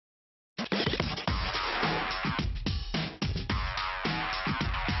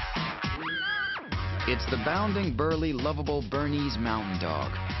It's the bounding, burly, lovable Bernese Mountain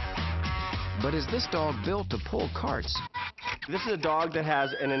Dog. But is this dog built to pull carts? This is a dog that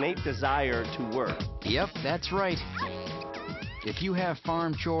has an innate desire to work. Yep, that's right. If you have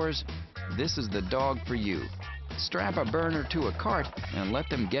farm chores, this is the dog for you. Strap a burner to a cart and let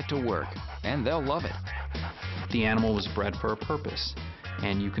them get to work, and they'll love it. The animal was bred for a purpose,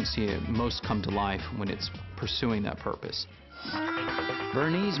 and you can see it most come to life when it's pursuing that purpose.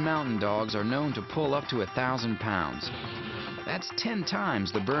 Bernese Mountain Dogs are known to pull up to 1,000 pounds. That's 10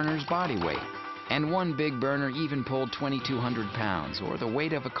 times the burner's body weight. And one big burner even pulled 2,200 pounds, or the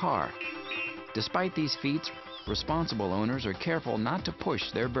weight of a car. Despite these feats, responsible owners are careful not to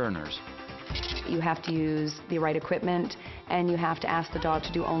push their burners. You have to use the right equipment, and you have to ask the dog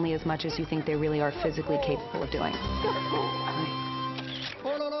to do only as much as you think they really are physically capable of doing.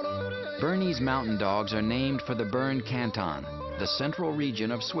 Bernese Mountain Dogs are named for the Bern Canton, the central region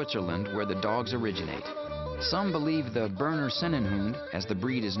of Switzerland where the dogs originate. Some believe the Berner Sennenhund, as the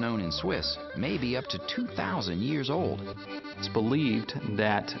breed is known in Swiss, may be up to 2,000 years old. It's believed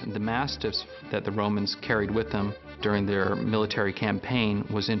that the Mastiffs that the Romans carried with them during their military campaign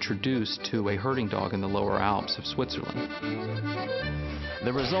was introduced to a herding dog in the lower Alps of Switzerland.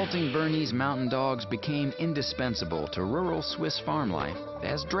 The resulting Bernese Mountain Dogs became indispensable to rural Swiss farm life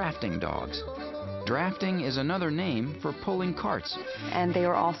as drafting dogs. Drafting is another name for pulling carts. And they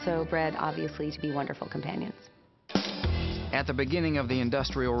are also bred, obviously, to be wonderful companions. At the beginning of the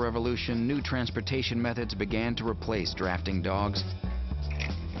Industrial Revolution, new transportation methods began to replace drafting dogs.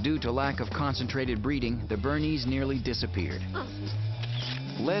 Due to lack of concentrated breeding, the Bernese nearly disappeared.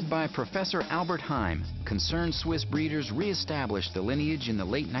 Led by Professor Albert Heim, concerned Swiss breeders re-established the lineage in the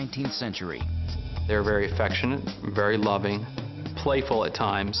late 19th century. They're very affectionate, very loving, playful at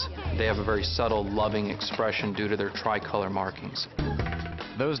times. They have a very subtle, loving expression due to their tricolor markings.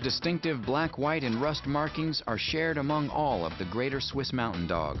 Those distinctive black, white, and rust markings are shared among all of the greater Swiss Mountain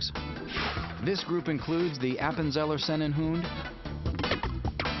Dogs. This group includes the Appenzeller Sennenhund,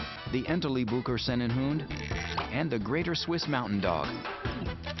 the Entlebucher Sennenhund, and the Greater Swiss Mountain Dog.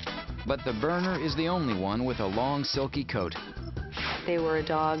 But the Berner is the only one with a long, silky coat. They were a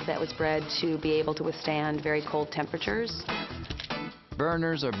dog that was bred to be able to withstand very cold temperatures.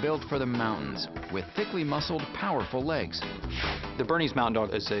 Berners are built for the mountains, with thickly muscled, powerful legs. The Bernese Mountain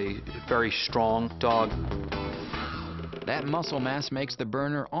Dog is a very strong dog. That muscle mass makes the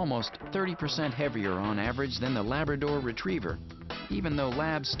Berner almost 30% heavier on average than the Labrador Retriever, even though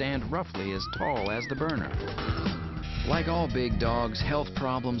Labs stand roughly as tall as the Berner. Like all big dogs, health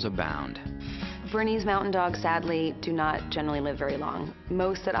problems abound. Bernese Mountain Dogs, sadly, do not generally live very long.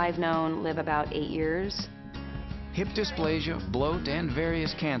 Most that I've known live about 8 years. Hip dysplasia, bloat, and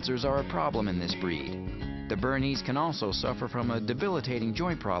various cancers are a problem in this breed. The Bernese can also suffer from a debilitating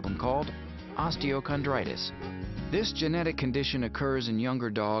joint problem called osteochondritis. This genetic condition occurs in younger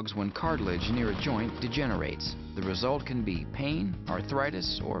dogs when cartilage near a joint degenerates. The result can be pain,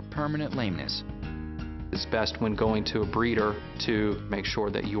 arthritis, or permanent lameness. It's best when going to a breeder to make sure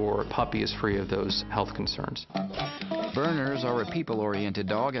that your puppy is free of those health concerns. Berners are a people-oriented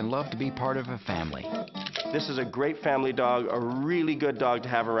dog and love to be part of a family. This is a great family dog, a really good dog to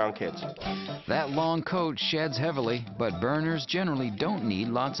have around kids. That long coat sheds heavily, but Berners generally don't need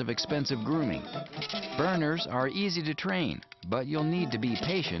lots of expensive grooming. Berners are easy to train, but you'll need to be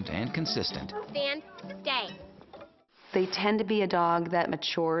patient and consistent. Stand, stay. They tend to be a dog that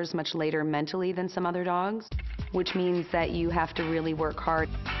matures much later mentally than some other dogs, which means that you have to really work hard.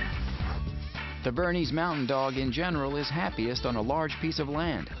 The Bernese Mountain Dog in general is happiest on a large piece of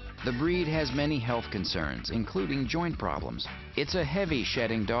land. The breed has many health concerns, including joint problems. It's a heavy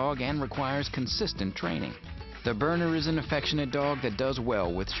shedding dog and requires consistent training. The Berner is an affectionate dog that does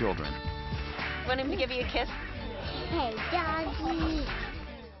well with children. Want him to give you a kiss? Hey, dog.